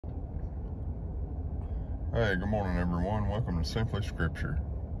Hey, good morning everyone. Welcome to Simply Scripture.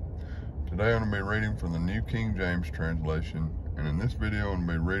 Today I'm going to be reading from the New King James translation, and in this video I'm going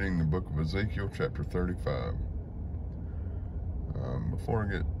to be reading the book of Ezekiel chapter 35. Before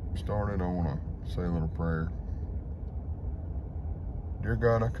I get started, I want to say a little prayer. Dear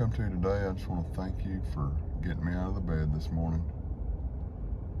God, I come to you today, I just want to thank you for getting me out of the bed this morning.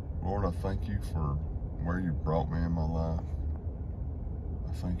 Lord, I thank you for where you brought me in my life.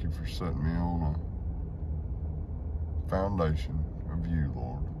 I thank you for setting me on a foundation of you,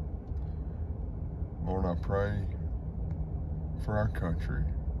 Lord. Lord, I pray for our country.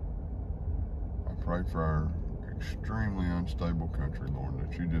 I pray for our extremely unstable country, Lord,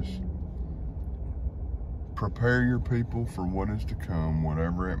 that you just prepare your people for what is to come,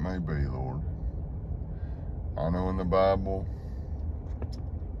 whatever it may be, Lord. I know in the Bible,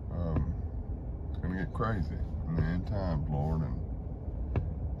 it's going to get crazy in the end times, Lord, and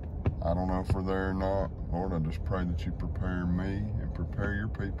I don't know if we're there or not. Lord, I just pray that you prepare me and prepare your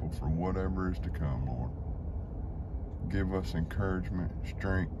people for whatever is to come, Lord. Give us encouragement,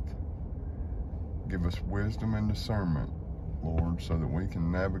 strength. Give us wisdom and discernment, Lord, so that we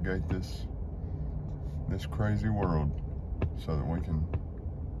can navigate this crazy world, so that we can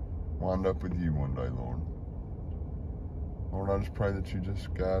wind up with you one day, Lord. Lord, I just pray that you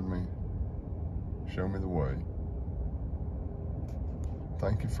just guide me, show me the way.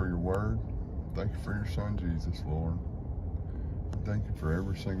 Thank you for your word. Thank you for your son, Jesus, Lord. And thank you for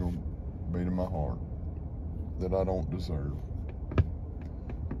every single beat of my heart that I don't deserve.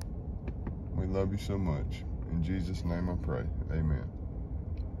 We love you so much. In Jesus' name I pray. Amen.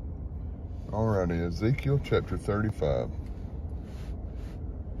 Alrighty, Ezekiel chapter 35.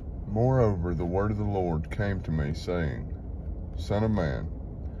 Moreover, the word of the Lord came to me, saying, Son of man,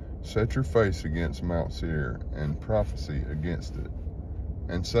 set your face against Mount Seir, and prophesy against it,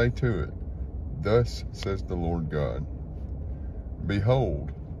 and say to it, Thus says the Lord God,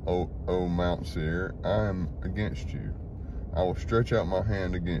 Behold, O Mount Seir, I am against you. I will stretch out my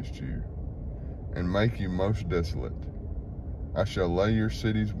hand against you, and make you most desolate. I shall lay your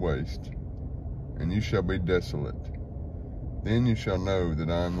cities waste, and you shall be desolate. Then you shall know that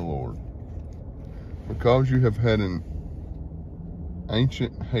I am the Lord. Because you have had an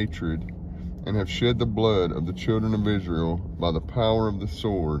ancient hatred, and have shed the blood of the children of Israel by the power of the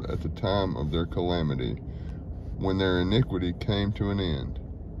sword at the time of their calamity, when their iniquity came to an end.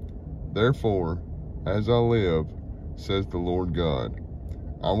 Therefore, as I live, says the Lord God,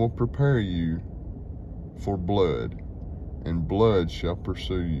 I will prepare you for blood, and blood shall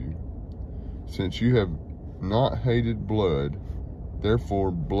pursue you. Since you have not hated blood, therefore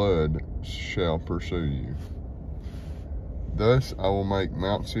blood shall pursue you. Thus I will make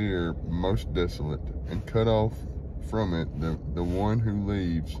Mount Seir most desolate, and cut off from it the one who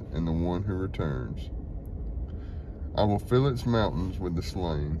leaves and the one who returns. I will fill its mountains with the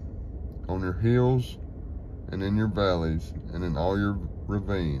slain. On your hills and in your valleys and in all your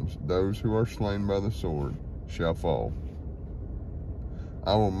ravines, those who are slain by the sword shall fall.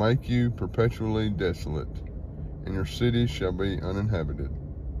 I will make you perpetually desolate, and your cities shall be uninhabited.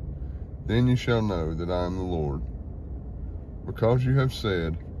 Then you shall know that I am the Lord. Because you have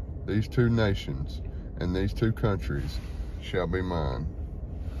said, These two nations and these two countries shall be mine,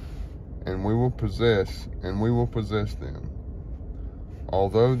 and we will possess them.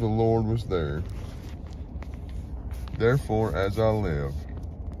 Although the Lord was there, therefore as I live,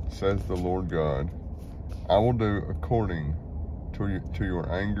 says the Lord God, I will do according to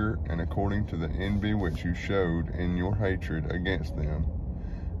your anger and according to the envy which you showed in your hatred against them,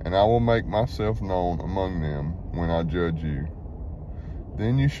 and I will make myself known among them when I judge you.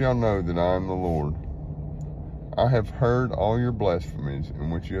 Then you shall know that I am the Lord. I have heard all your blasphemies in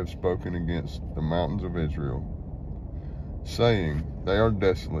which you have spoken against the mountains of Israel, saying, They are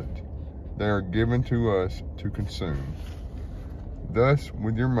desolate, they are given to us to consume. Thus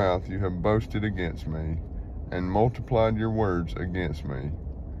with your mouth you have boasted against me, and multiplied your words against me.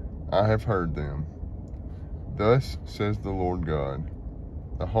 I have heard them. Thus says the Lord God,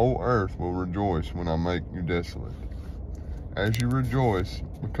 the whole earth will rejoice when I make you desolate, as you rejoice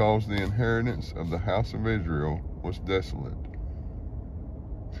because the inheritance of the house of Israel was desolate.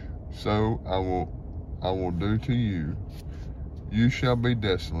 So I will do to you. You shall be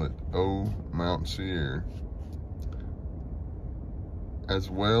desolate, O Mount Seir, as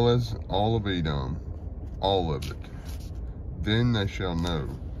well as all of Edom, all of it. Then they shall know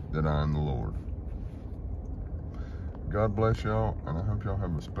that I am the Lord. God bless y'all, and I hope y'all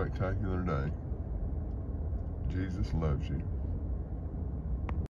have a spectacular day. Jesus loves you.